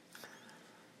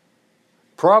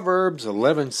Proverbs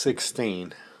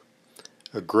 11:16.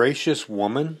 A gracious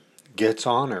woman gets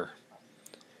honor,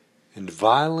 and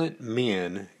violent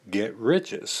men get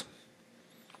riches.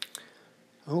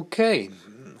 Okay,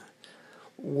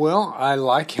 well, I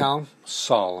like how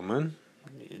Solomon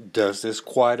does this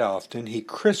quite often. He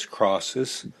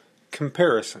crisscrosses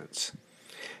comparisons,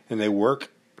 and they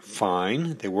work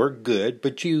fine, they work good,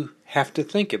 but you have to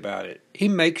think about it. He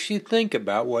makes you think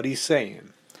about what he's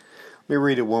saying. Let me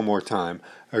read it one more time.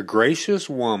 A gracious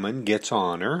woman gets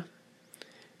honor,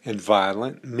 and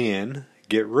violent men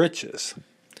get riches.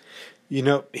 You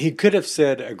know, he could have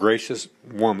said a gracious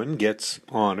woman gets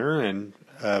honor and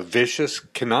a vicious,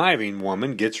 conniving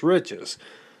woman gets riches.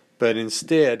 But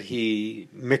instead, he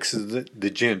mixes the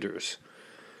genders.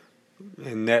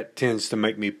 And that tends to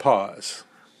make me pause.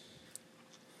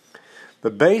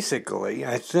 But basically,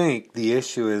 I think the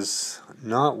issue is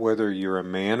not whether you're a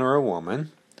man or a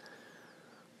woman,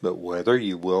 but whether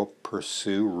you will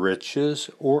pursue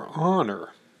riches or honor.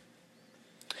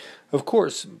 Of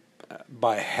course,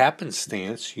 by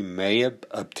happenstance, you may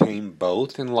obtain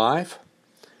both in life,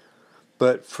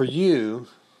 but for you,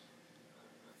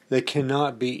 they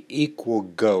cannot be equal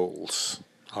goals,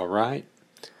 all right?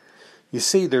 You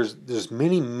see, there's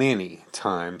many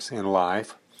times in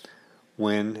life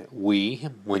when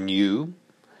you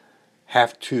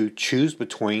have to choose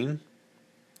between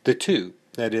the two,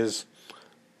 that is,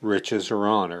 riches or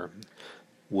honor.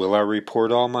 Will I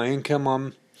report all my income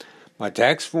on my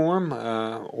tax form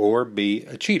or be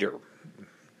a cheater?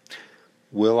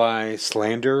 Will I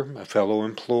slander a fellow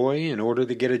employee in order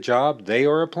to get a job they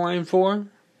are applying for?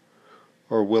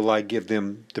 Or will I give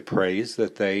them the praise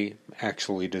that they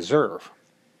actually deserve?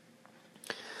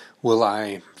 Will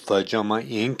I fudge on my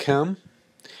income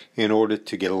in order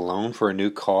to get a loan for a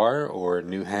new car or a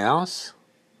new house?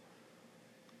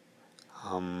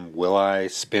 Will I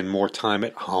spend more time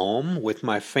at home with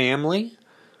my family,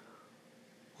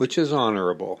 which is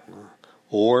honorable?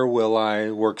 Or will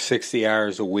I work 60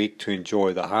 hours a week to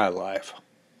enjoy the high life?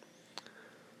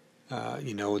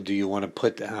 Do you want to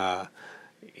put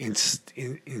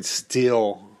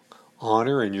instill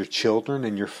honor in your children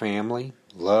and your family,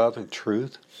 love and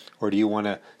truth? Or do you want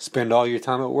to spend all your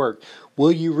time at work?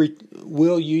 Will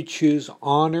you choose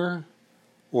honor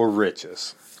or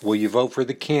riches? Will you vote for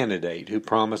the candidate who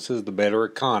promises the better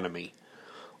economy,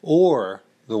 or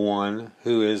the one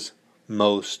who is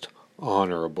most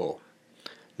honorable?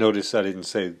 Notice I didn't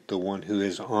say the one who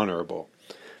is honorable,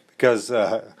 because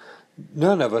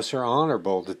none of us are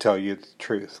honorable, to tell you the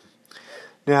truth.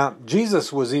 Now,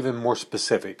 Jesus was even more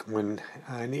specific when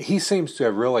he seems to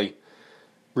have really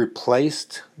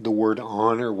replaced the word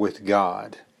honor with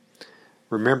God.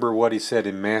 Remember what he said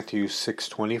in Matthew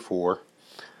 6:24.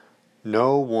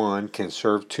 No one can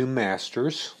serve two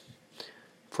masters,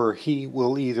 for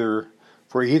either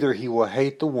he will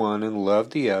hate the one and love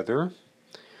the other,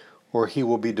 or he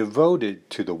will be devoted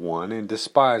to the one and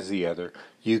despise the other.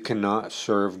 You cannot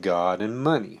serve God and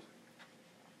money.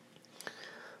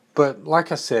 But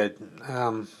like I said,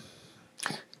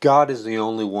 God is the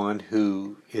only one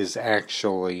who is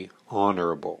actually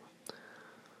honorable.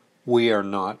 We are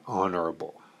not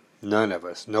honorable. None of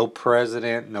us. No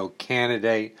president, no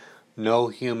candidate, no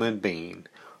human being.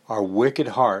 Our wicked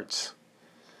hearts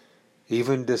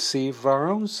even deceive our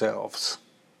own selves.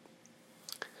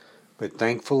 But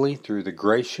thankfully, through the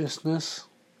graciousness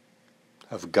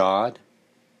of God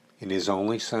in His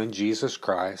only Son, Jesus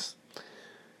Christ,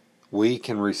 we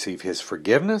can receive His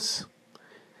forgiveness,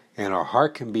 and our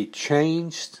heart can be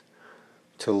changed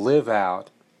to live out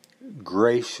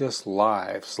gracious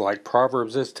lives, like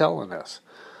Proverbs is telling us.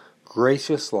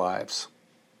 Gracious lives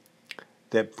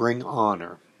that bring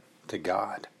honor to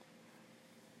God.